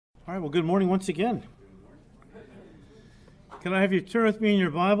All right, well, good morning once again. Can I have you turn with me in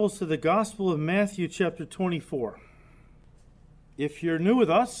your Bibles to the Gospel of Matthew chapter 24? If you're new with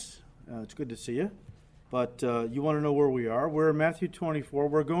us, it's good to see you, but you want to know where we are. We're in Matthew 24.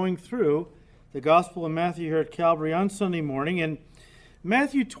 We're going through the Gospel of Matthew here at Calvary on Sunday morning, and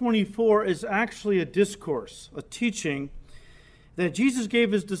Matthew 24 is actually a discourse, a teaching that Jesus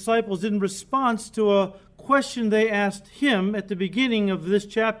gave his disciples in response to a question they asked him at the beginning of this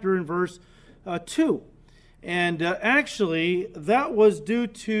chapter in verse 2. And actually, that was due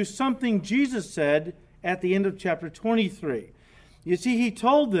to something Jesus said at the end of chapter 23. You see, he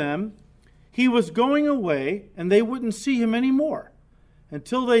told them he was going away and they wouldn't see him anymore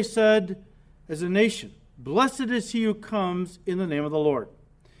until they said, as a nation, "Blessed is he who comes in the name of the Lord."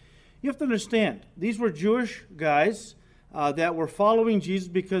 You have to understand, these were Jewish guys that were following Jesus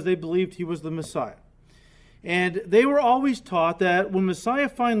because they believed he was the Messiah. And they were always taught that when Messiah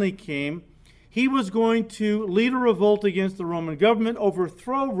finally came, he was going to lead a revolt against the Roman government,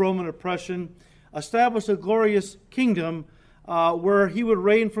 overthrow Roman oppression, establish a glorious kingdom where he would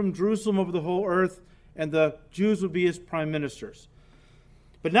reign from Jerusalem over the whole earth, and the Jews would be his prime ministers.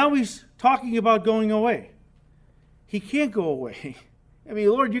 But now he's talking about going away. He can't go away. I mean,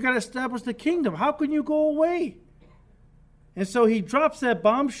 Lord, you got to establish the kingdom. How can you go away? And so he drops that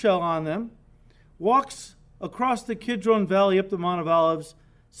bombshell on them, walks across the Kidron Valley up the Mount of Olives,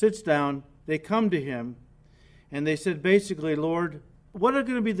 sits down. They come to him, and they said, basically, Lord, what are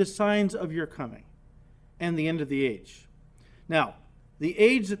going to be the signs of your coming and the end of the age? Now, the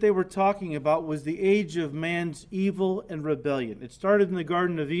age that they were talking about was the age of man's evil and rebellion. It started in the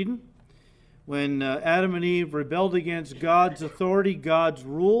Garden of Eden when Adam and Eve rebelled against God's authority, God's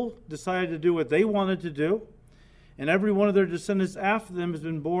rule, decided to do what they wanted to do. And every one of their descendants after them has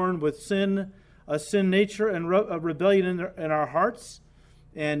been born with sin, a sin nature, and a rebellion in our hearts.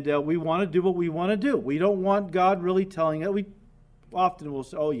 And we want to do what we want to do. We don't want God really telling us. We often will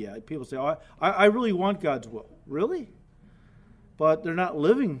say, oh yeah, people say, oh, I really want God's will. Really? But they're not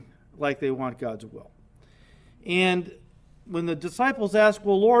living like they want God's will. And when the disciples ask,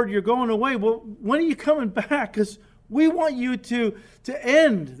 well, Lord, you're going away. Well, when are you coming back? Because we want you to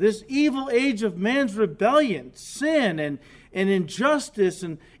end this evil age of man's rebellion, sin, and injustice,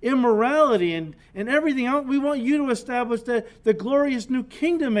 and immorality, and everything else. We want you to establish the glorious new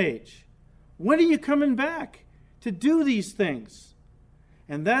kingdom age. When are you coming back to do these things?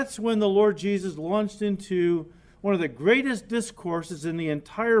 And that's when the Lord Jesus launched into one of the greatest discourses in the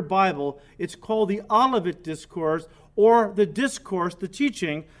entire Bible. It's called the Olivet Discourse, or the discourse, the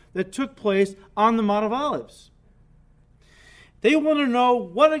teaching that took place on the Mount of Olives. They want to know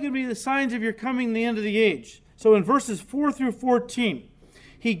what are going to be the signs of your coming in the end of the age. So in verses 4 through 14,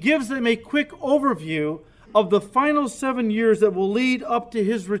 he gives them a quick overview of the final 7 years that will lead up to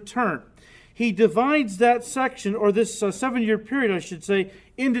his return. He divides that section, or this 7-year period, I should say,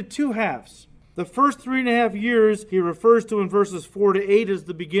 into two halves. The first 3.5 years he refers to in verses 4 to 8 as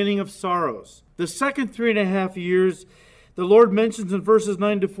the beginning of sorrows. The second 3.5 years the Lord mentions in verses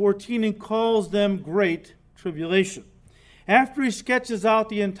 9 to 14 and calls them great tribulation. After he sketches out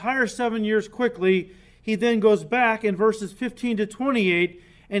the entire 7 years quickly, he then goes back in verses 15 to 28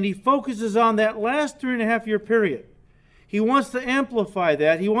 and he focuses on that last 3.5 year period. He wants to amplify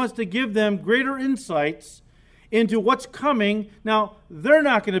that. He wants to give them greater insights into what's coming. Now, they're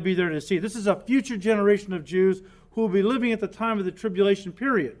not going to be there to see. This is a future generation of Jews who will be living at the time of the tribulation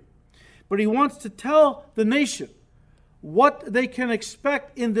period. But he wants to tell the nation what they can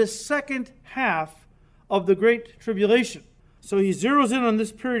expect in this second half of the Great Tribulation. So he zeroes in on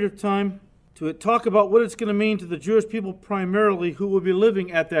this period of time to talk about what it's going to mean to the Jewish people primarily who will be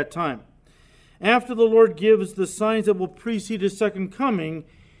living at that time. After the Lord gives the signs that will precede his second coming,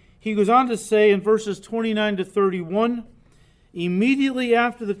 he goes on to say in verses 29 to 31, immediately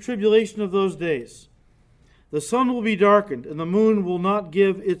after the tribulation of those days, the sun will be darkened, and the moon will not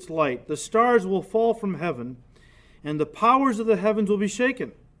give its light. The stars will fall from heaven, and the powers of the heavens will be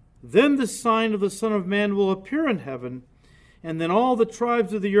shaken. Then the sign of the Son of Man will appear in heaven, and then all the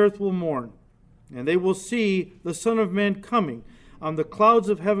tribes of the earth will mourn, and they will see the Son of Man coming on the clouds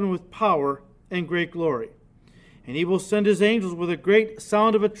of heaven with power and great glory. And he will send his angels with a great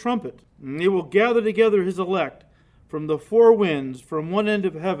sound of a trumpet, and they will gather together his elect from the four winds, from one end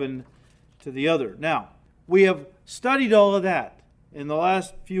of heaven to the other. Now, we have studied all of that in the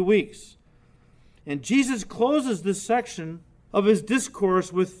last few weeks. And Jesus closes this section of his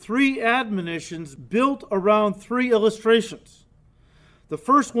discourse with 3 admonitions built around 3 illustrations. The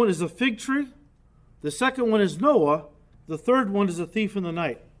first one is a fig tree. The second one is Noah. The third one is a thief in the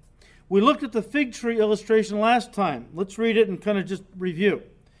night. We looked at the fig tree illustration last time. Let's read it and kind of just review.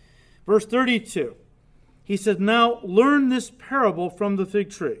 Verse 32, he says, "Now learn this parable from the fig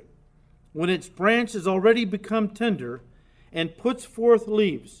tree. When its branch has already become tender and puts forth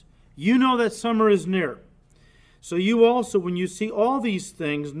leaves, you know that summer is near. So you also, when you see all these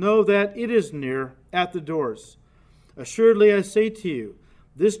things, know that it is near at the doors. Assuredly I say to you,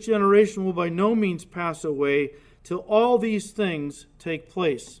 this generation will by no means pass away till all these things take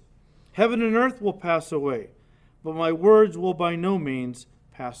place. Heaven and earth will pass away, but my words will by no means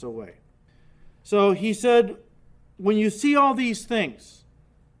pass away." So he said, when you see all these things,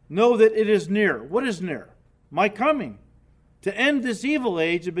 know that it is near. What is near? My coming, to end this evil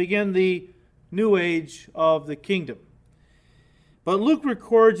age and begin the new age of the kingdom. But Luke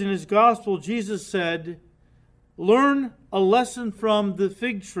records in his gospel, Jesus said, "Learn a lesson from the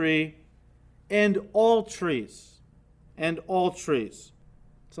fig tree and all trees." And all trees.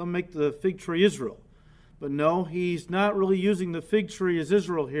 Some make the fig tree Israel. But no, he's not really using the fig tree as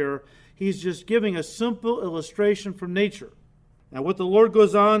Israel here. He's just giving a simple illustration from nature. Now, what the Lord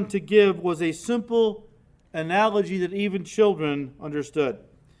goes on to give was a simple analogy that even children understood.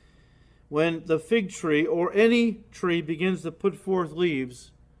 When the fig tree or any tree begins to put forth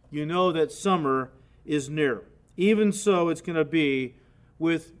leaves, you know that summer is near. Even so, it's going to be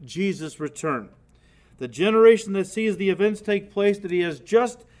with Jesus' return. The generation that sees the events take place that he has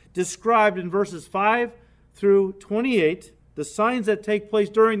just described in verses 5 through 28, the signs that take place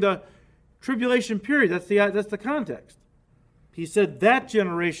during the tribulation period, that's the context. He said that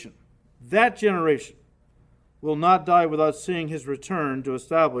generation will not die without seeing his return to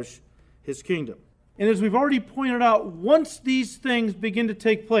establish his kingdom. And as we've already pointed out, once these things begin to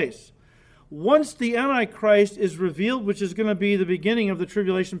take place, once the Antichrist is revealed, which is going to be the beginning of the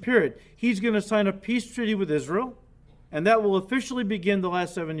tribulation period, he's going to sign a peace treaty with Israel, and that will officially begin the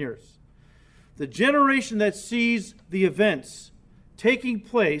last 7 years. The generation that sees the events taking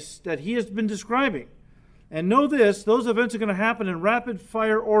place that he has been describing, and know this, those events are going to happen in rapid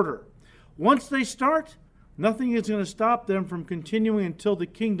fire order. Once they start, nothing is going to stop them from continuing until the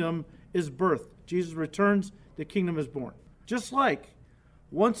kingdom is birthed. Jesus returns, the kingdom is born. Just like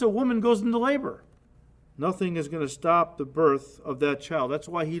once a woman goes into labor, nothing is going to stop the birth of that child. That's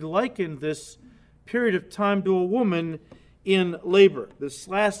why he likened this period of time to a woman in labor, this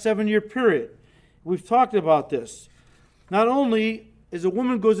last 7-year period. We've talked about this. Not only as a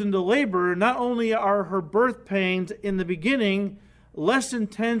woman goes into labor, not only are her birth pains in the beginning less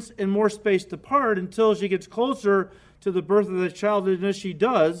intense and more spaced apart until she gets closer to the birth of the child, and as she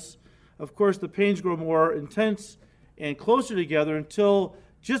does, of course, the pains grow more intense and closer together until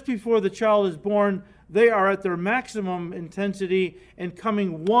just before the child is born, they are at their maximum intensity and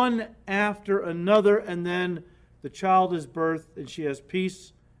coming one after another, and then the child is birthed and she has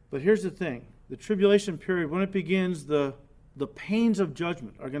peace. But here's the thing. The tribulation period, when it begins, the pains of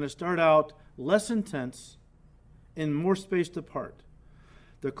judgment are going to start out less intense and more spaced apart.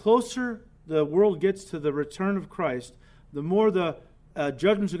 The closer the world gets to the return of Christ, the more the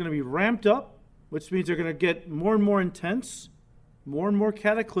judgments are going to be ramped up, which means they're going to get more and more intense, more and more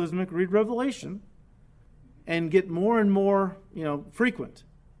cataclysmic, read Revelation, and get more and more, frequent,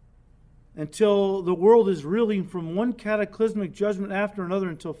 until the world is reeling from one cataclysmic judgment after another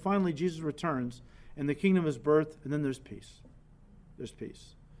until finally Jesus returns and the kingdom is birthed, and then there's peace. There's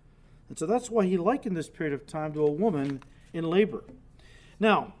peace. And so that's why he likened this period of time to a woman in labor.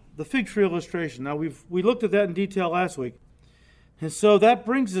 Now, the fig tree illustration. Now, we looked at that in detail last week. And so that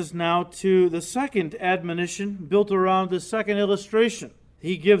brings us now to the second admonition built around the second illustration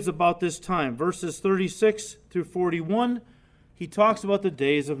he gives about this time. Verses 36 through 41, he talks about the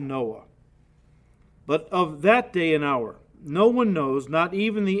days of Noah. But of that day and hour, no one knows, not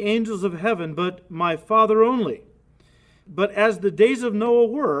even the angels of heaven, but my Father only. But as the days of Noah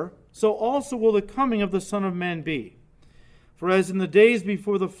were, so also will the coming of the Son of Man be. For as in the days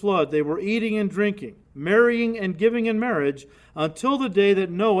before the flood, they were eating and drinking, marrying and giving in marriage, until the day that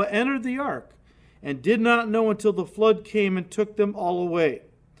Noah entered the ark, and did not know until the flood came and took them all away.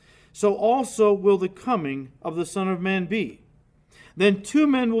 So also will the coming of the Son of Man be. Then 2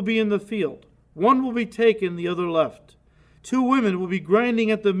 men will be in the field, one will be taken, the other left. 2 women will be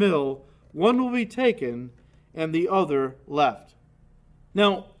grinding at the mill, one will be taken, and the other left.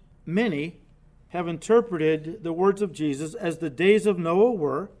 Now, many have interpreted the words of Jesus as the days of Noah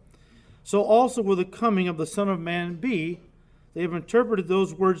were, so also will the coming of the Son of Man be. They have interpreted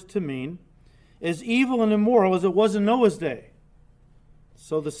those words to mean as evil and immoral as it was in Noah's day.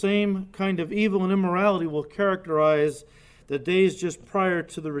 So the same kind of evil and immorality will characterize the days just prior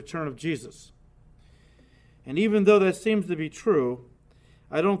to the return of Jesus. And even though that seems to be true,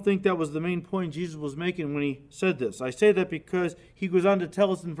 I don't think that was the main point Jesus was making when he said this. I say that because he goes on to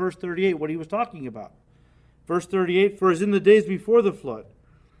tell us in verse 38 what he was talking about. Verse 38, for as in the days before the flood,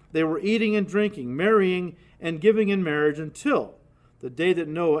 they were eating and drinking, marrying and giving in marriage until the day that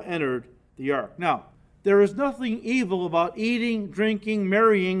Noah entered the ark. Now, there is nothing evil about eating, drinking,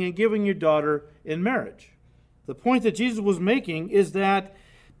 marrying, and giving your daughter in marriage. The point that Jesus was making is that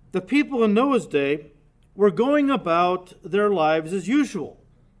the people in Noah's day were going about their lives as usual,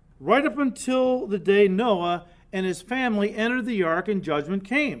 right up until the day Noah and his family entered the ark and judgment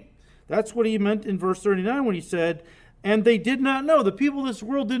came. That's what he meant in verse 39 when he said, and they did not know, the people of this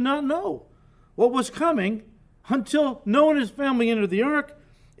world did not know what was coming until Noah and his family entered the ark,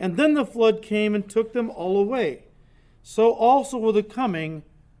 and then the flood came and took them all away. So also will the coming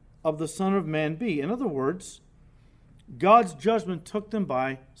of the Son of Man be. In other words, God's judgment took them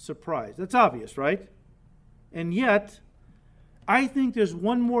by surprise. That's obvious, right? And yet, I think there's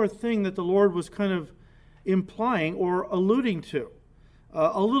one more thing that the Lord was kind of implying or alluding to.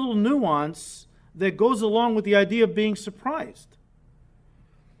 A little nuance that goes along with the idea of being surprised.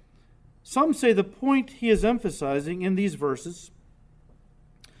 Some say the point he is emphasizing in these verses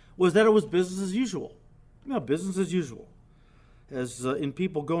was that it was business as usual. Business as usual. As in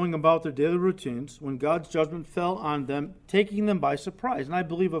people going about their daily routines when God's judgment fell on them, taking them by surprise. And I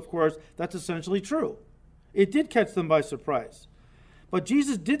believe, of course, that's essentially true. It did catch them by surprise. But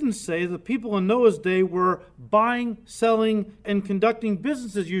Jesus didn't say the people in Noah's day were buying, selling, and conducting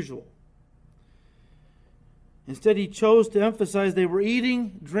business as usual. Instead, he chose to emphasize they were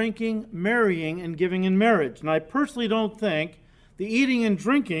eating, drinking, marrying, and giving in marriage. And I personally don't think the eating and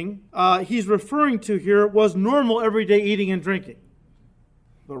drinking he's referring to here was normal everyday eating and drinking.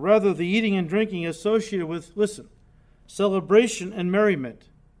 But rather the eating and drinking associated with, listen, celebration and merriment,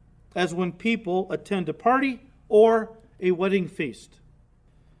 as when people attend a party or a wedding feast.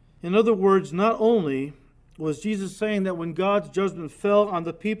 In other words, not only was Jesus saying that when God's judgment fell on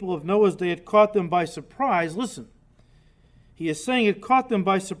the people of Noah's day, it caught them by surprise. Listen, he is saying it caught them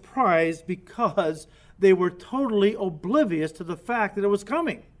by surprise because they were totally oblivious to the fact that it was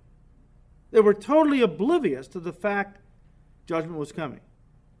coming. They were totally oblivious to the fact judgment was coming.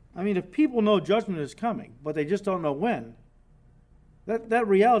 I mean, if people know judgment is coming, but they just don't know when, that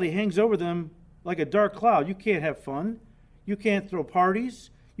reality hangs over them like a dark cloud. You can't have fun. You can't throw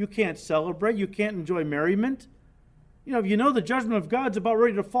parties. You can't celebrate. You can't enjoy merriment. If you know the judgment of God's about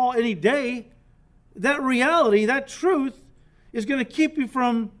ready to fall any day, that reality, that truth, is going to keep you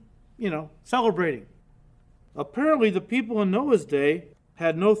from, celebrating. Apparently, the people in Noah's day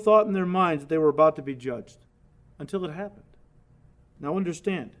had no thought in their minds that they were about to be judged until it happened. Now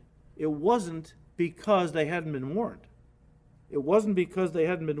understand, it wasn't because they hadn't been warned. It wasn't because they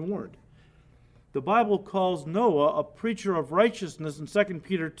hadn't been warned. The Bible calls Noah a preacher of righteousness in 2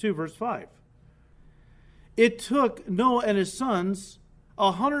 Peter 2, verse 5. It took Noah and his sons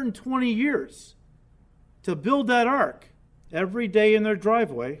 120 years to build that ark. Every day in their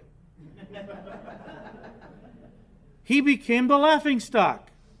driveway, he became the laughingstock.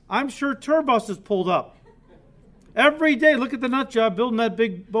 I'm sure tour buses pulled up. Every day, look at the nut job building that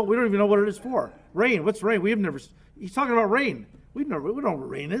big boat. We don't even know what it is for. Rain. What's rain? He's talking about rain. We don't know what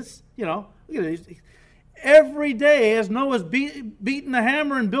rain is. Look at it. Every day, as Noah's beating the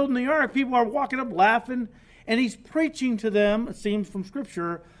hammer and building the ark, people are walking up laughing, and he's preaching to them, it seems from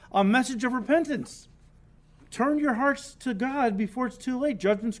Scripture, a message of repentance. Turn your hearts to God before it's too late.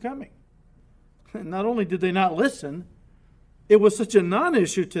 Judgment's coming. And not only did they not listen, it was such a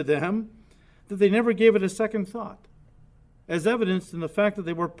non-issue to them that they never gave it a second thought, as evidenced in the fact that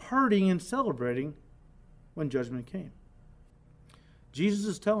they were partying and celebrating when judgment came. Jesus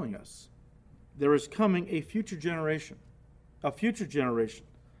is telling us there is coming a future generation that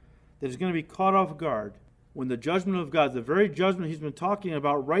is going to be caught off guard when the judgment of God, the very judgment he's been talking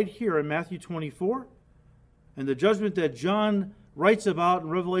about right here in Matthew 24, and the judgment that John writes about in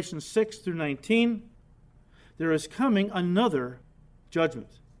Revelation 6 through 19, there is coming another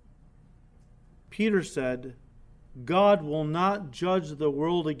judgment. Peter said, God will not judge the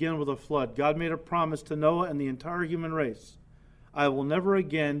world again with a flood. God made a promise to Noah and the entire human race. I will never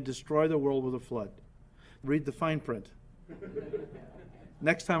again destroy the world with a flood. Read the fine print.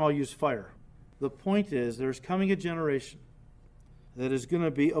 Next time I'll use fire. The point is, there's coming a generation that is going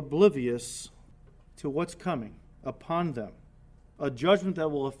to be oblivious to what's coming upon them. A judgment that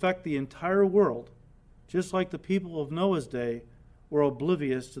will affect the entire world, just like the people of Noah's day were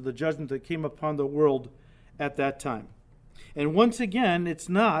oblivious to the judgment that came upon the world at that time. And once again, it's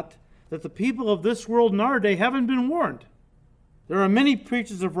not that the people of this world in our day haven't been warned. There are many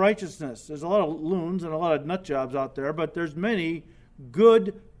preachers of righteousness. There's a lot of loons and a lot of nut jobs out there, but there's many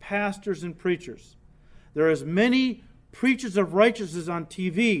good pastors and preachers. There are as many preachers of righteousness on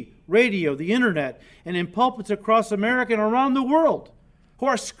TV, radio, the internet, and in pulpits across America and around the world who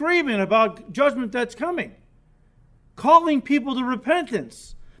are screaming about judgment that's coming, calling people to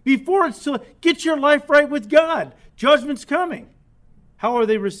repentance. Before it's to get your life right with God. Judgment's coming. How are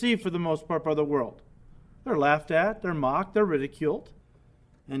they received for the most part by the world? They're laughed at, they're mocked, they're ridiculed,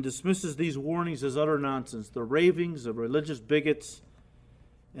 and dismisses these warnings as utter nonsense, the ravings of religious bigots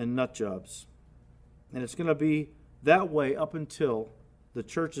and nut jobs. And it's going to be that way up until the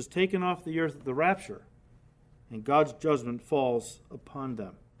church is taken off the earth at the rapture and God's judgment falls upon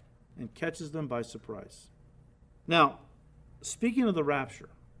them and catches them by surprise. Now, speaking of the rapture,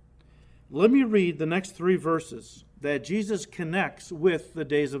 let me read the next 3 verses that Jesus connects with the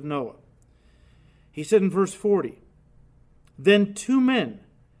days of Noah. He said in verse 40, "Then 2 men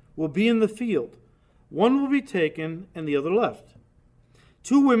will be in the field. One will be taken and the other left.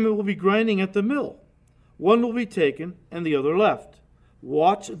 2 women will be grinding at the mill. One will be taken and the other left.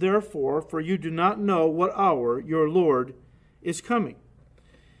 Watch therefore, for you do not know what hour your Lord is coming."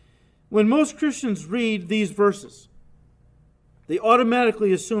 When most Christians read these verses, they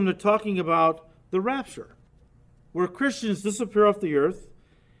automatically assume they're talking about the rapture, where Christians disappear off the earth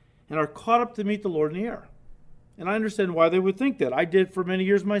and are caught up to meet the Lord in the air. And I understand why they would think that. I did for many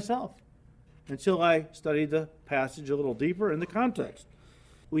years myself, until I studied the passage a little deeper in the context.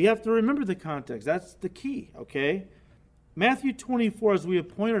 We have to remember the context. That's the key, okay? Matthew 24, as we have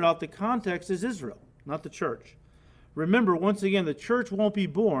pointed out, the context is Israel, not the church. Remember, once again, the church won't be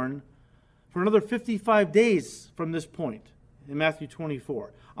born for another 55 days from this point in Matthew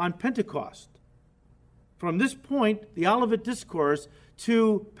 24, on Pentecost. From this point, the Olivet Discourse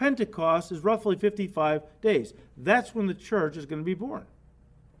to Pentecost is roughly 55 days. That's when the church is going to be born.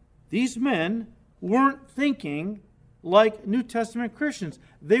 These men weren't thinking like New Testament Christians.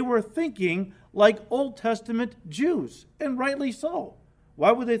 They were thinking like Old Testament Jews, and rightly so.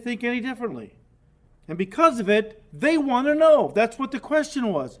 Why would they think any differently? And because of it, they want to know. That's what the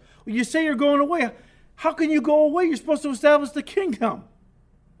question was. Well, you say you're going away. How can you go away? You're supposed to establish the kingdom.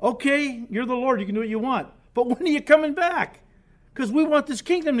 Okay, you're the Lord. You can do what you want. But when are you coming back? Because we want this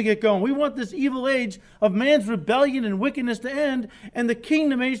kingdom to get going. We want this evil age of man's rebellion and wickedness to end and the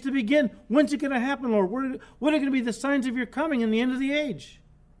kingdom age to begin. When's it going to happen, Lord? What are going to be the signs of your coming in the end of the age?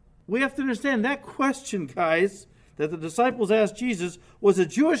 We have to understand that question, guys, that the disciples asked Jesus was a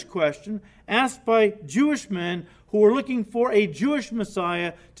Jewish question asked by Jewish men who were looking for a Jewish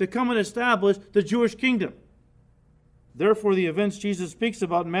Messiah to come and establish the Jewish kingdom. Therefore, the events Jesus speaks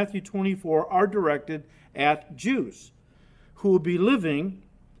about in Matthew 24 are directed at Jews who will be living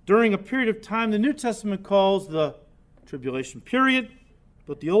during a period of time the New Testament calls the tribulation period,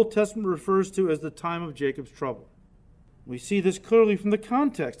 but the Old Testament refers to as the time of Jacob's trouble. We see this clearly from the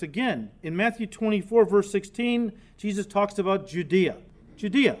context. Again, in Matthew 24, verse 16, Jesus talks about Judea.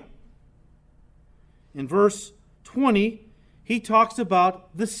 Judea. In verse 20, he talks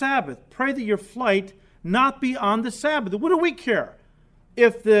about the Sabbath. Pray that your flight not be on the Sabbath. What do we care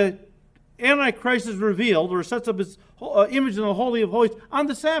if the Antichrist is revealed or sets up his image in the Holy of Holies on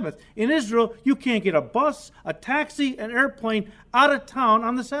the Sabbath? In Israel, you can't get a bus, a taxi, an airplane out of town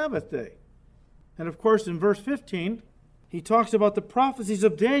on the Sabbath day. And of course, in verse 15, he talks about the prophecies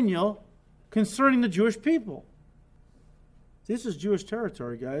of Daniel concerning the Jewish people. This is Jewish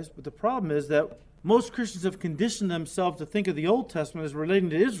territory, guys, but the problem is that most Christians have conditioned themselves to think of the Old Testament as relating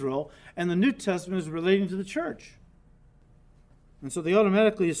to Israel and the New Testament as relating to the church. And so they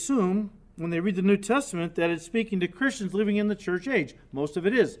automatically assume when they read the New Testament that it's speaking to Christians living in the church age. Most of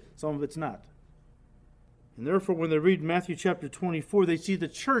it is. Some of it's not. And therefore, when they read Matthew chapter 24, they see the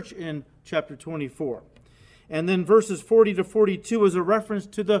church in chapter 24. And then verses 40 to 42 is a reference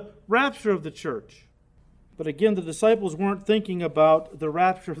to the rapture of the church. But again, the disciples weren't thinking about the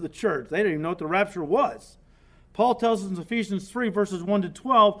rapture of the church. They didn't even know what the rapture was. Paul tells us in Ephesians 3, verses 1 to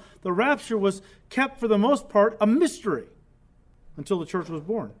 12, the rapture was kept for the most part a mystery until the church was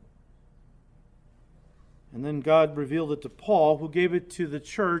born. And then God revealed it to Paul, who gave it to the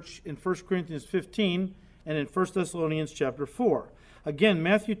church in 1 Corinthians 15 and in 1 Thessalonians chapter 4. Again,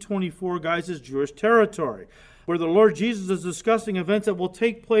 Matthew 24, guys, is Jewish territory, where the Lord Jesus is discussing events that will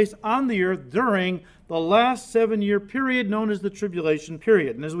take place on the earth during the last 7-year period known as the tribulation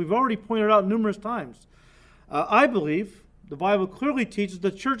period. And as we've already pointed out numerous times, I believe the Bible clearly teaches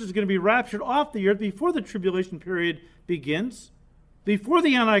the church is going to be raptured off the earth before the tribulation period begins, before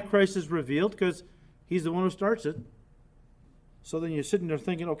the Antichrist is revealed, because he's the one who starts it. So then you're sitting there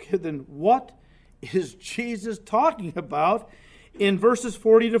thinking, okay, then what is Jesus talking about in verses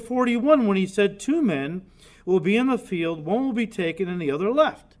 40 to 41 when he said, 2 men will be in the field, one will be taken and the other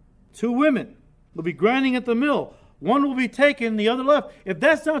left. 2 women will be grinding at the mill, one will be taken, the other left. If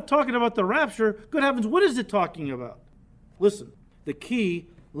that's not talking about the rapture, good heavens, what is it talking about? Listen, the key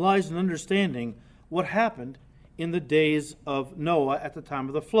lies in understanding what happened in the days of Noah at the time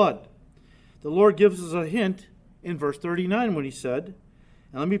of the flood. The Lord gives us a hint in verse 39 when he said,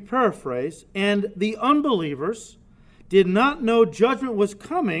 and let me paraphrase, and the unbelievers did not know judgment was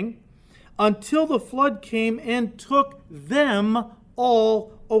coming until the flood came and took them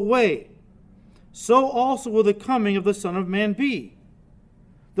all away. So also will the coming of the Son of Man be.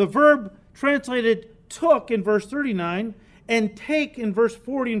 The verb translated took in verse 39 and take in verse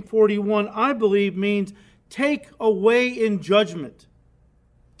 40 and 41, I believe, means take away in judgment.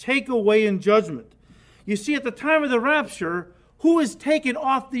 Take away in judgment. You see, at the time of the rapture, who is taken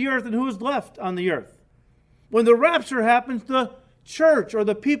off the earth and who is left on the earth? When the rapture happens, the church or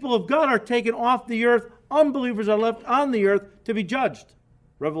the people of God are taken off the earth. Unbelievers are left on the earth to be judged.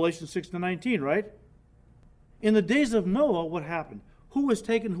 Revelation 6-19, right? In the days of Noah, what happened? Who was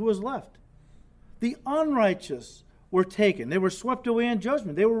taken, who was left? The unrighteous were taken. They were swept away in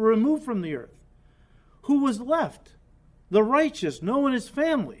judgment. They were removed from the earth. Who was left? The righteous, Noah and his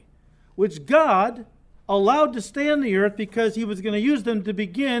family, which God allowed to stay on the earth because he was going to use them to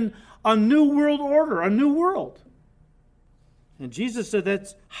begin a new world order, a new world. And Jesus said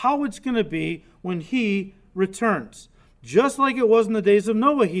that's how it's going to be when he returns. Just like it was in the days of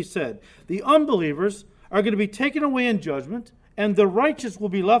Noah, he said. The unbelievers are going to be taken away in judgment, and the righteous will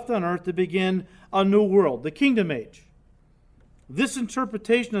be left on earth to begin a new world, the kingdom age. This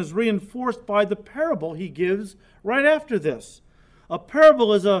interpretation is reinforced by the parable he gives right after this. A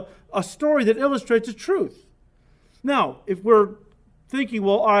parable is a story that illustrates a truth. Now, if we're thinking,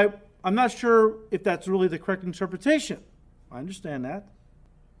 well, I'm not sure if that's really the correct interpretation. I understand that.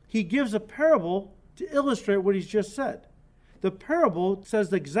 He gives a parable to illustrate what he's just said. The parable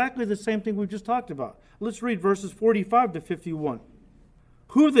says exactly the same thing we've just talked about. Let's read verses 45 to 51.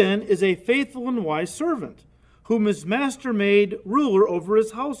 Who then is a faithful and wise servant, whom his master made ruler over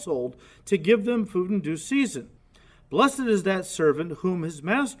his household to give them food in due season? Blessed is that servant whom his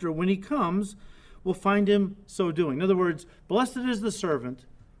master, when he comes, will find him so doing. In other words, blessed is the servant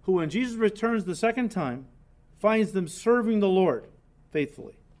who, when Jesus returns the second time, finds them serving the Lord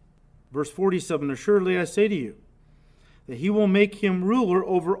faithfully. Verse 47, assuredly I say to you, that he will make him ruler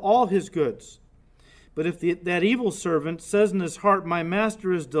over all his goods. But if that evil servant says in his heart, my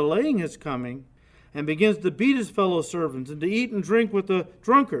master is delaying his coming, and begins to beat his fellow servants and to eat and drink with the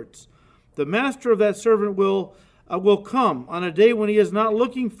drunkards, the master of that servant will come on a day when he is not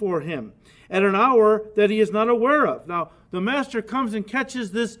looking for him, at an hour that he is not aware of. Now, the master comes and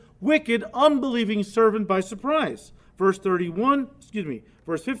catches this wicked, unbelieving servant by surprise. Verse 51,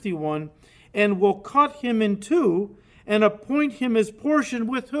 and will cut him in two and appoint him his portion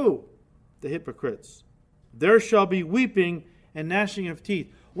with who? The hypocrites. There shall be weeping and gnashing of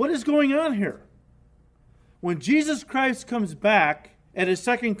teeth. What is going on here? When Jesus Christ comes back at his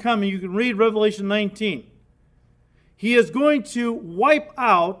second coming, you can read Revelation 19. He is going to wipe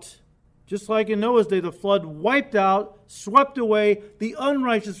out, just like in Noah's day, the flood wiped out, swept away the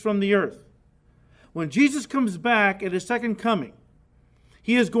unrighteous from the earth. When Jesus comes back at his second coming,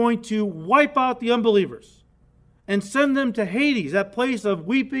 he is going to wipe out the unbelievers and send them to Hades, that place of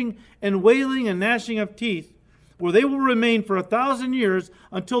weeping and wailing and gnashing of teeth, where they will remain for 1,000 years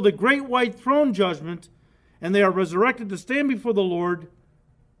until the great white throne judgment, and they are resurrected to stand before the Lord,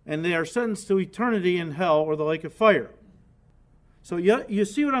 and they are sentenced to eternity in hell or the lake of fire. So you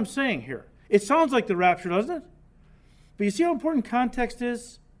see what I'm saying here. It sounds like the rapture, doesn't it? But you see how important context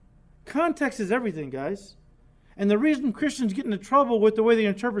is? Context is everything, guys. And the reason Christians get into trouble with the way they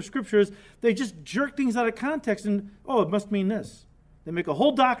interpret Scripture is they just jerk things out of context and, it must mean this. They make a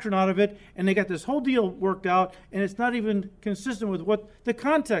whole doctrine out of it, and they got this whole deal worked out, and it's not even consistent with what the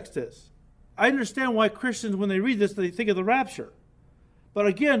context is. I understand why Christians, when they read this, they think of the rapture. But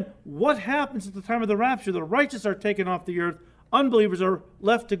again, what happens at the time of the rapture? The righteous are taken off the earth. Unbelievers are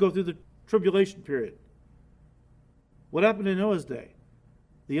left to go through the tribulation period. What happened in Noah's day?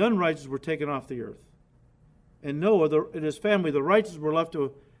 The unrighteous were taken off the earth. And Noah and his family, the righteous, were left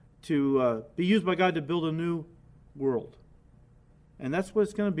to be used by God to build a new world. And that's what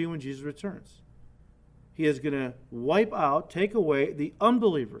it's going to be when Jesus returns. He is going to wipe out, take away the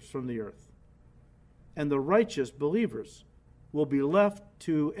unbelievers from the earth. And the righteous believers will be left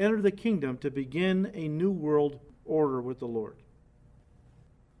to enter the kingdom to begin a new world order with the Lord.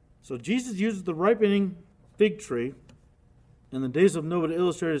 So Jesus uses the ripening fig tree in the days of Noah to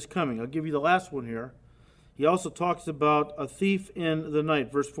illustrate his coming. I'll give you the last one here. He also talks about a thief in the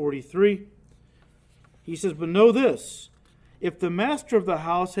night. Verse 43, he says, "But know this, if the master of the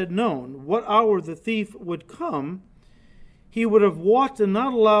house had known what hour the thief would come, he would have watched and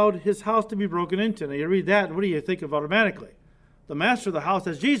not allowed his house to be broken into." Now you read that, and what do you think of automatically? The master of the house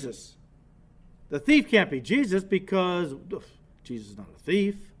is Jesus. The thief can't be Jesus because Jesus is not a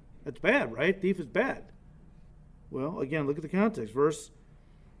thief. That's bad, right? Thief is bad. Well, again, look at the context. Verse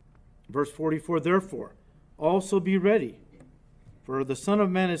 44, "Therefore, also be ready, for the Son of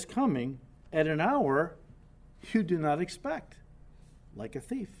Man is coming at an hour you do not expect, like a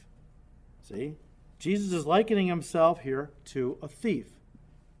thief." See? Jesus is likening himself here to a thief.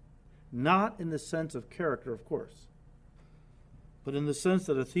 Not in the sense of character, of course, but in the sense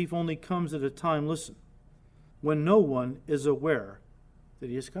that a thief only comes at a time, listen, when no one is aware that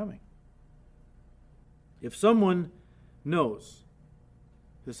he is coming. If someone knows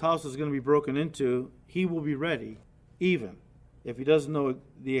his house is going to be broken into, he will be ready, even if he doesn't know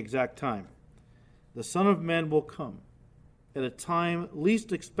the exact time. The Son of Man will come at a time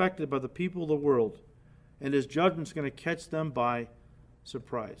least expected by the people of the world, and his judgment is going to catch them by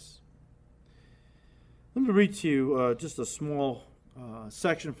surprise. Let me read to you just a small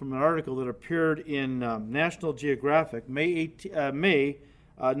section from an article that appeared in National Geographic, May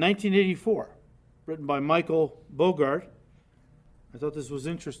 1984, written by Michael Bogart. I thought this was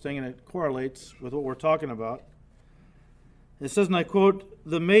interesting, and it correlates with what we're talking about. It says, and I quote,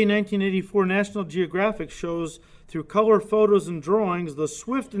 "The May 1984 National Geographic shows through color photos and drawings the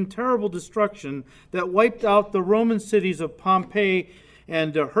swift and terrible destruction that wiped out the Roman cities of Pompeii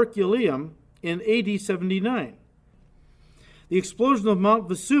and Herculaneum in AD 79. The explosion of Mount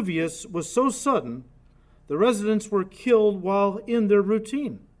Vesuvius was so sudden, the residents were killed while in their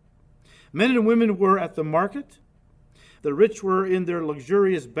routine. Men and women were at the market. The rich were in their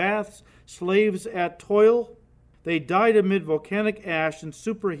luxurious baths, slaves at toil. They died amid volcanic ash and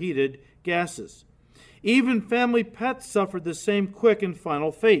superheated gases. Even family pets suffered the same quick and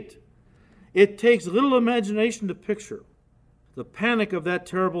final fate. It takes little imagination to picture the panic of that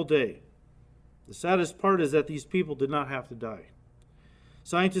terrible day. The saddest part is that these people did not have to die.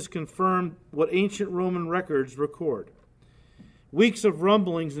 Scientists confirmed what ancient Roman records record. Weeks of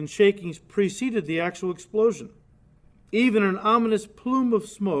rumblings and shakings preceded the actual explosion. Even an ominous plume of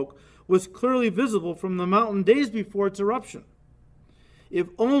smoke was clearly visible from the mountain days before its eruption. If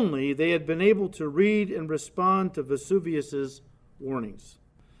only they had been able to read and respond to Vesuvius's warnings.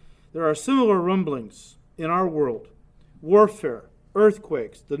 There are similar rumblings in our world. Warfare,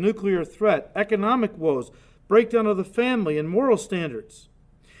 earthquakes, the nuclear threat, economic woes, breakdown of the family, and moral standards.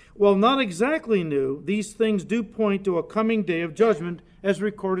 While not exactly new, these things do point to a coming day of judgment as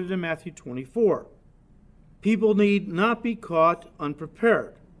recorded in Matthew 24. People need not be caught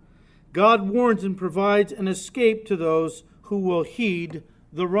unprepared. God warns and provides an escape to those who will heed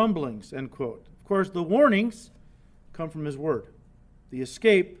the rumblings, end quote. Of course, the warnings come from his word. The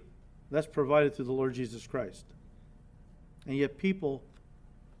escape, that's provided through the Lord Jesus Christ. And yet people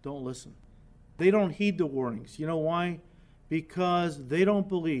don't listen. They don't heed the warnings. You know why? Because they don't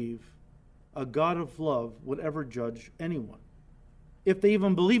believe a God of love would ever judge anyone, if they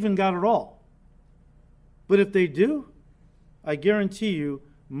even believe in God at all. But if they do, I guarantee you,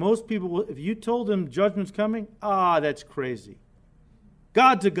 most people will, if you told them judgment's coming, that's crazy.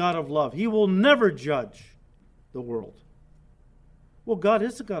 God's a God of love. He will never judge the world. Well, God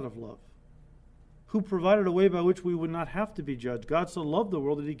is a God of love, who provided a way by which we would not have to be judged. God so loved the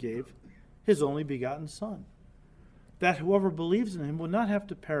world that he gave his only begotten Son, that whoever believes in him will not have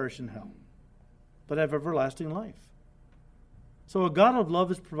to perish in hell, but have everlasting life. So a God of love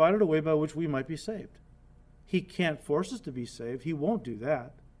has provided a way by which we might be saved. He can't force us to be saved. He won't do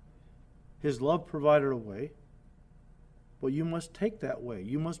that. His love provided a way, but you must take that way.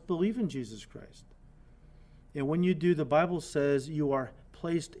 You must believe in Jesus Christ. And when you do, the Bible says you are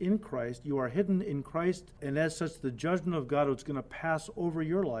placed in Christ, you are hidden in Christ, and as such, the judgment of God is going to pass over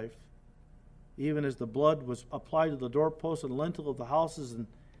your life, even as the blood was applied to the doorposts and lintel of the houses in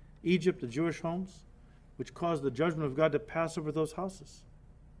Egypt, the Jewish homes, which caused the judgment of God to pass over those houses.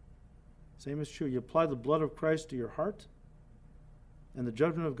 Same is true. You apply the blood of Christ to your heart, and the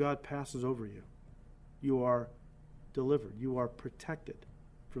judgment of God passes over you. You are delivered. You are protected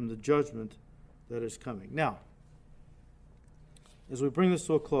from the judgment that is coming. Now, as we bring this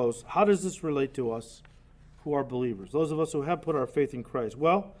to a close, how does this relate to us who are believers, those of us who have put our faith in Christ?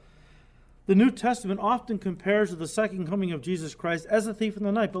 Well, the New Testament often compares to the second coming of Jesus Christ as a thief in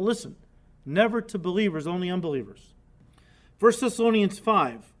the night. But listen, never to believers, only unbelievers. 1 Thessalonians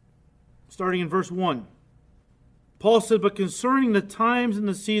 5, starting in verse 1. Paul said, "But concerning the times and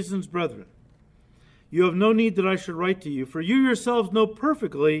the seasons, brethren, you have no need that I should write to you, for you yourselves know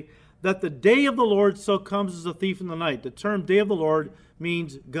perfectly that the day of the Lord so comes as a thief in the night. The term day of the Lord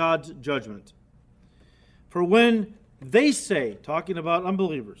means God's judgment. For when they say, talking about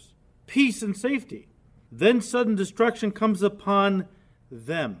unbelievers, peace and safety, then sudden destruction comes upon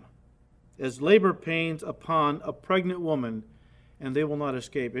them, as labor pains upon a pregnant woman, and they will not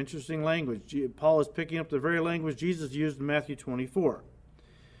escape. Interesting language. Paul is picking up the very language Jesus used in Matthew 24.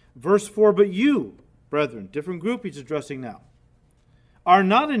 Verse 4, but you, brethren, different group he's addressing now, are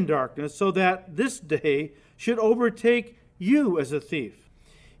not in darkness, so that this day should overtake you as a thief.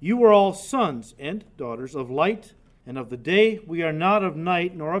 You are all sons and daughters of light and of the day. We are not of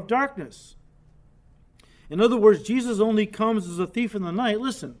night nor of darkness. In other words, Jesus only comes as a thief in the night.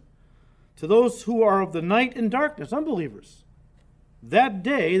 Listen, to those who are of the night and darkness, unbelievers. That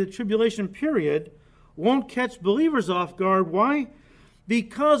day, the tribulation period, won't catch believers off guard. Why?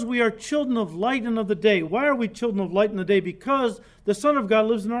 Because we are children of light and of the day. Why are we children of light and the day? Because the Son of God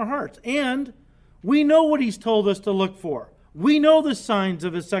lives in our hearts. And we know what He's told us to look for. We know the signs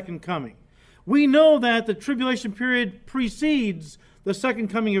of His second coming. We know that the tribulation period precedes the second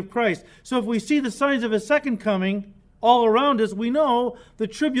coming of Christ. So if we see the signs of His second coming all around us, we know the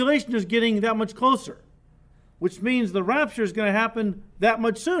tribulation is getting that much closer. Which means the rapture is going to happen that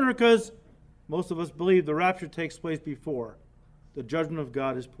much sooner, because most of us believe the rapture takes place before the judgment of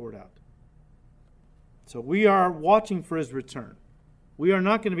God is poured out. So we are watching for His return. We are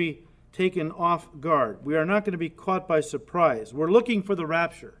not going to be taken off guard. We are not going to be caught by surprise. We're looking for the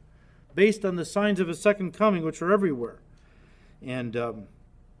rapture based on the signs of His second coming, which are everywhere. And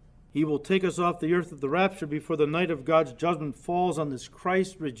He will take us off the earth at the rapture before the night of God's judgment falls on this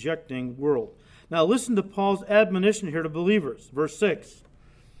Christ-rejecting world. Now listen to Paul's admonition here to believers. Verse 6.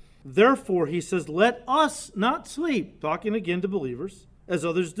 Therefore, he says, let us not sleep, talking again to believers, as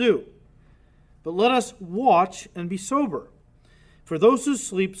others do, but let us watch and be sober. For those who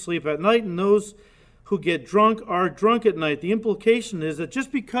sleep, sleep at night, and those who get drunk are drunk at night. The implication is that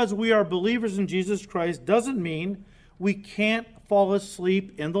just because we are believers in Jesus Christ doesn't mean we can't fall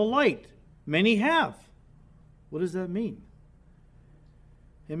asleep in the light. Many have. What does that mean?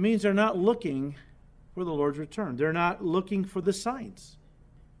 It means they're not looking for the Lord's return. They're not looking for the signs.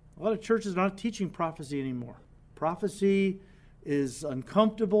 A lot of churches are not teaching prophecy anymore. Prophecy is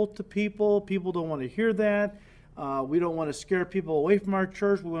uncomfortable to people. People don't want to hear that. We don't want to scare people away from our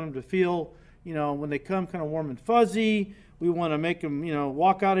church. We want them to feel, when they come, kind of warm and fuzzy. We want to make them,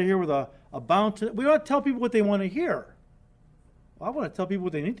 walk out of here with a bounce. We don't tell people what they want to hear. Well, I want to tell people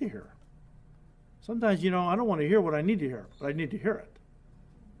what they need to hear. Sometimes, I don't want to hear what I need to hear, but I need to hear it.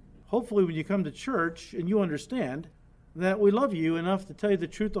 Hopefully, when you come to church and you understand that we love you enough to tell you the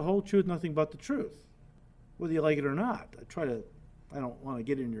truth, the whole truth, nothing but the truth, whether you like it or not. I don't want to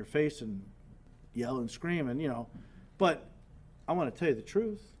get in your face and yell and scream but I want to tell you the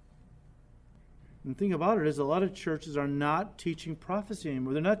truth. And the thing about it is a lot of churches are not teaching prophecy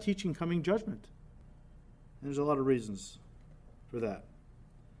anymore. They're not teaching coming judgment. And there's a lot of reasons for that.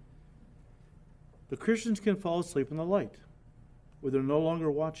 The Christians can fall asleep in the light, where they're no longer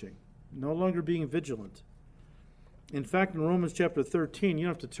watching, no longer being vigilant. In fact, in Romans chapter 13, you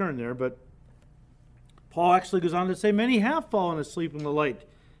don't have to turn there, but Paul actually goes on to say many have fallen asleep in the light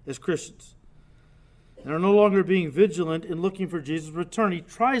as Christians and are no longer being vigilant in looking for Jesus' return. He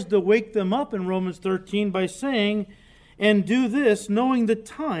tries to wake them up in Romans 13 by saying, and do this, knowing the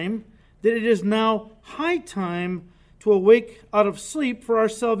time, that it is now high time to awake out of sleep, for our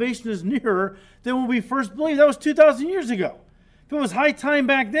salvation is nearer than when we first believed. That was 2,000 years ago. If it was high time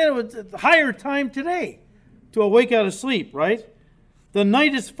back then, it was higher time today to awake out of sleep, right? The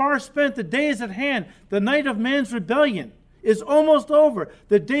night is far spent, the day is at hand. The night of man's rebellion is almost over.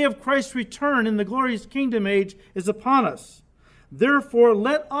 The day of Christ's return in the glorious kingdom age is upon us. Therefore,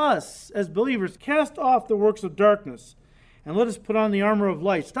 let us, as believers, cast off the works of darkness, and let us put on the armor of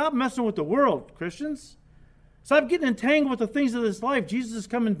light. Stop messing with the world, Christians. Stop getting entangled with the things of this life. Jesus is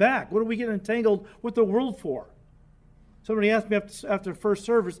coming back. What are we getting entangled with the world for? Somebody asked me after first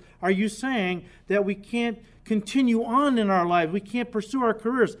service, are you saying that we can't continue on in our lives? We can't pursue our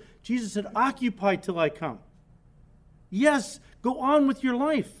careers? Jesus said, occupy till I come. Yes, go on with your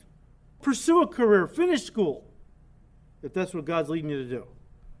life. Pursue a career. Finish school, if that's what God's leading you to do.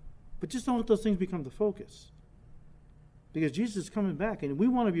 But just don't let those things become the focus. Because Jesus is coming back, and we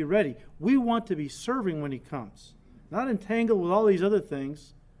want to be ready. We want to be serving when He comes. Not entangled with all these other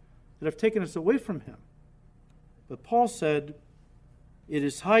things that have taken us away from Him. But Paul said, it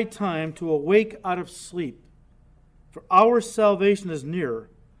is high time to awake out of sleep, for our salvation is nearer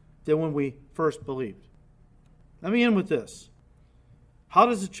than when we first believed. Let me end with this. How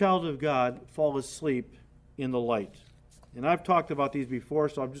does a child of God fall asleep in the light? And I've talked about these before,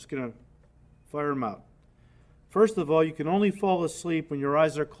 so I'm just going to fire them out. First of all, you can only fall asleep when your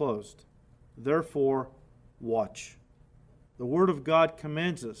eyes are closed. Therefore, watch. The Word of God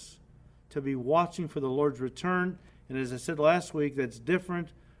commands us to be watching for the Lord's return. And as I said last week, that's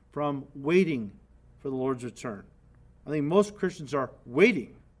different from waiting for the Lord's return. I think most Christians are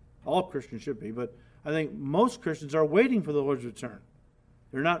waiting. All Christians should be, but I think most Christians are waiting for the Lord's return.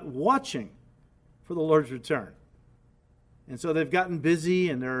 They're not watching for the Lord's return. And so they've gotten busy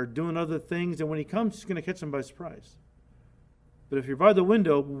and they're doing other things, and when He comes, He's going to catch them by surprise. But if you're by the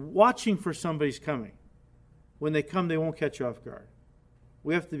window watching for somebody's coming, when they come, they won't catch you off guard.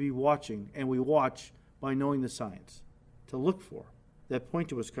 We have to be watching, and we watch by knowing the signs to look for that point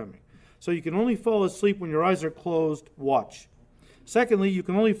to us coming. So you can only fall asleep when your eyes are closed. Watch. Secondly, you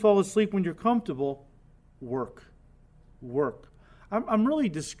can only fall asleep when you're comfortable. Work. I'm really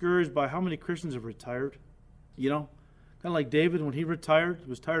discouraged by how many Christians have retired. You know, kind of like David when he retired. He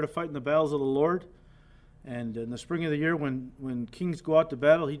was tired of fighting the battles of the Lord. And in the spring of the year when kings go out to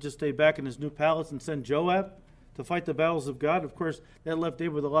battle, he just stayed back in his new palace and sent Joab to fight the battles of God. Of course, that left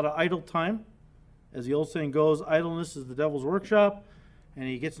David with a lot of idle time. As the old saying goes, idleness is the devil's workshop. And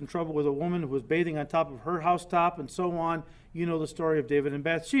he gets in trouble with a woman who was bathing on top of her housetop and so on. You know the story of David and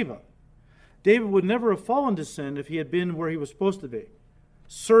Bathsheba. David would never have fallen to sin if he had been where he was supposed to be,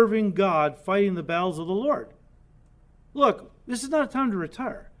 serving God, fighting the battles of the Lord. Look, this is not a time to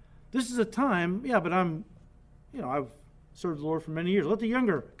retire. This is a time, but I've served the Lord for many years. Let the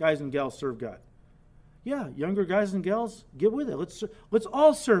younger guys and gals serve God. Yeah, younger guys and gals, get with it. Let's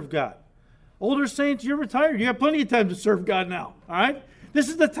all serve God. Older saints, you're retired. You have plenty of time to serve God now, all right? This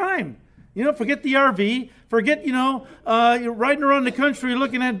is the time. Forget the RV. Forget, you're riding around the country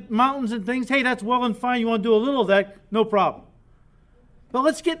looking at mountains and things. Hey, that's well and fine. You want to do a little of that, no problem.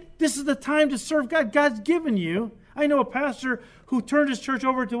 But this is the time to serve God. God's given you. I know a pastor who turned his church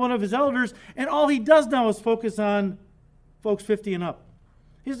over to one of his elders, and all he does now is focus on folks 50 and up.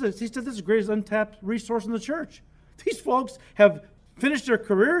 He said, this is the greatest untapped resource in the church. These folks have finished their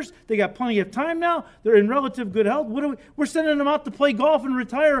careers. They got plenty of time now. They're in relative good health. We're sending them out to play golf and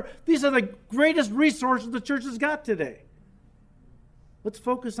retire. These are the greatest resources the church has got today. Let's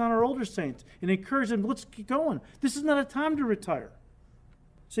focus on our older saints and encourage them. Let's keep going. This is not a time to retire.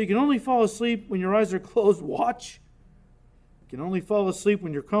 So you can only fall asleep when your eyes are closed. Watch. You can only fall asleep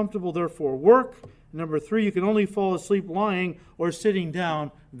when you're comfortable. Therefore, work. Number 3, you can only fall asleep lying or sitting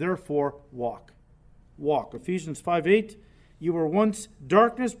down. Therefore, walk. Walk. Ephesians 5:8. You were once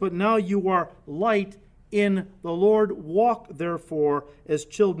darkness, but now you are light in the Lord. Walk, therefore, as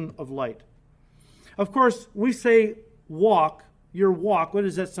children of light. Of course, we say walk, your walk. What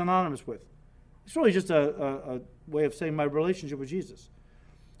is that synonymous with? It's really just a way of saying my relationship with Jesus.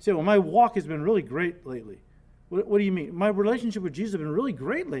 You say, well, my walk has been really great lately. What do you mean? My relationship with Jesus has been really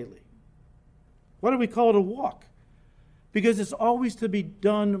great lately. Why do we call it a walk? Because it's always to be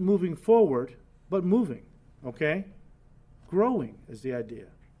done moving forward, but moving, okay? Growing is the idea.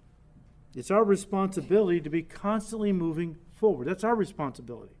 It's our responsibility to be constantly moving forward. That's our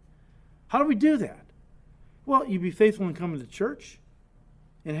responsibility. How do we do that? Well, you be faithful in coming to church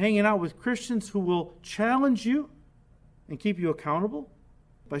and hanging out with Christians who will challenge you and keep you accountable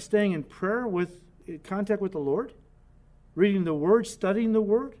by staying in prayer in contact with the Lord, reading the Word, studying the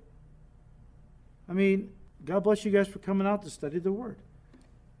Word. I mean, God bless you guys for coming out to study the Word.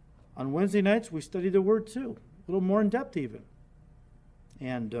 On Wednesday nights, we study the Word too. A little more in depth even.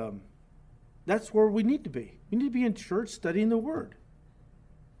 And that's where we need to be. We need to be in church studying the Word.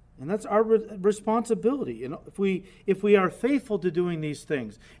 And that's our responsibility. And if we are faithful to doing these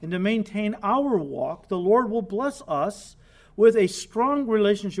things and to maintain our walk, the Lord will bless us with a strong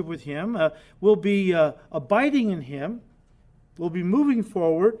relationship with Him. We'll be abiding in Him. We'll be moving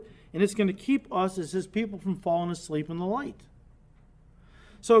forward. And it's going to keep us as His people from falling asleep in the light.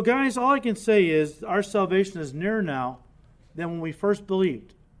 So, guys, all I can say is our salvation is nearer now than when we first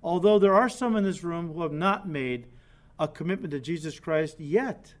believed. Although there are some in this room who have not made a commitment to Jesus Christ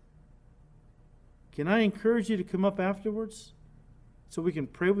yet. Can I encourage you to come up afterwards so we can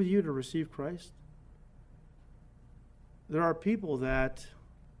pray with you to receive Christ? There are people that,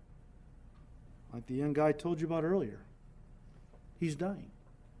 like the young guy I told you about earlier, he's dying.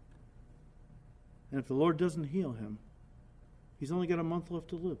 And if the Lord doesn't heal him, he's only got a month left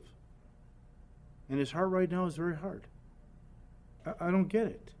to live. And his heart right now is very hard. I don't get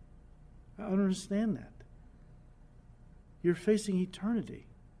it. I don't understand that. You're facing eternity.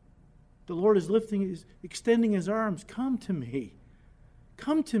 The Lord is extending His arms. Come to me.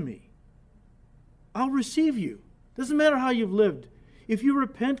 Come to me. I'll receive you. Doesn't matter how you've lived. if you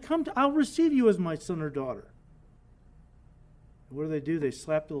repent, I'll receive you as my son or daughter. And what do? They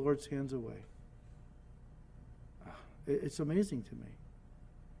slap the Lord's hands away. It's amazing to me.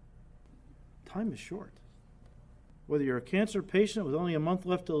 Time is short. Whether you're a cancer patient with only a month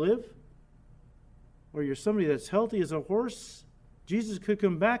left to live, or you're somebody that's healthy as a horse, Jesus could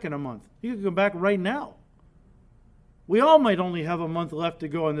come back in a month. He could come back right now. We all might only have a month left to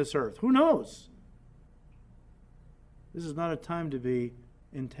go on this earth. Who knows? This is not a time to be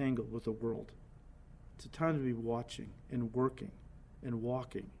entangled with the world. It's a time to be watching and working and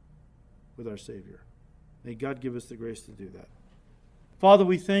walking with our Savior. May God give us the grace to do that. Father,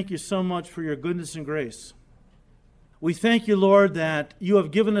 we thank you so much for your goodness and grace. We thank you, Lord, that you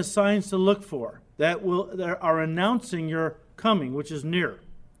have given us signs to look for that are announcing your coming, which is near.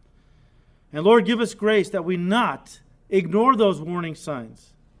 And Lord, give us grace that we not ignore those warning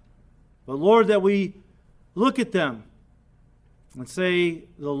signs, but Lord, that we look at them and say,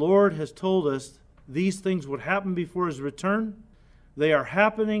 the Lord has told us these things would happen before his return. They are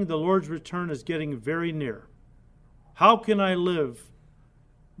happening. The Lord's return is getting very near. How can I live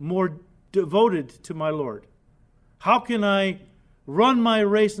more devoted to my Lord? How can I run my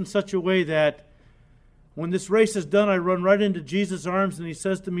race in such a way that when this race is done, I run right into Jesus' arms and he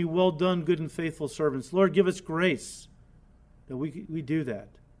says to me, well done, good and faithful servants. Lord, give us grace that we do that.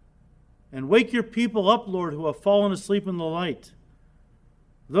 And wake your people up, Lord, who have fallen asleep in the light.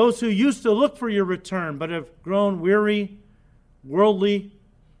 Those who used to look for your return but have grown weary, worldly,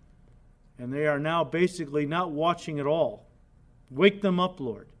 and they are now basically not watching at all. Wake them up,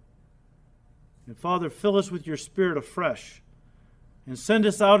 Lord. And Father, fill us with your Spirit afresh and send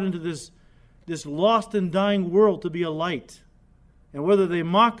us out into this lost and dying world to be a light. And whether they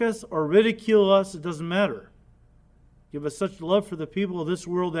mock us or ridicule us, it doesn't matter. Give us such love for the people of this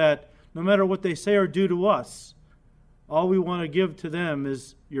world that no matter what they say or do to us, all we want to give to them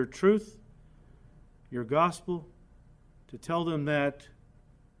is your truth, your gospel, to tell them that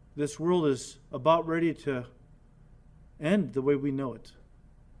this world is about ready to end the way we know it.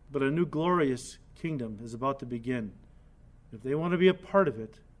 But a new glorious kingdom is about to begin. If they want to be a part of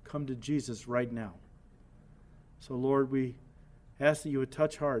it, come to Jesus right now. So, Lord, we ask that you would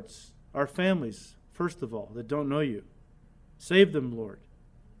touch hearts, our families, first of all, that don't know you. Save them, Lord,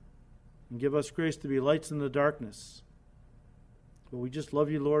 and give us grace to be lights in the darkness. But we just love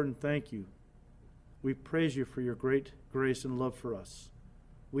you, Lord, and thank you. We praise you for your great grace and love for us.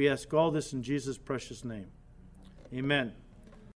 We ask all this in Jesus' precious name. Amen.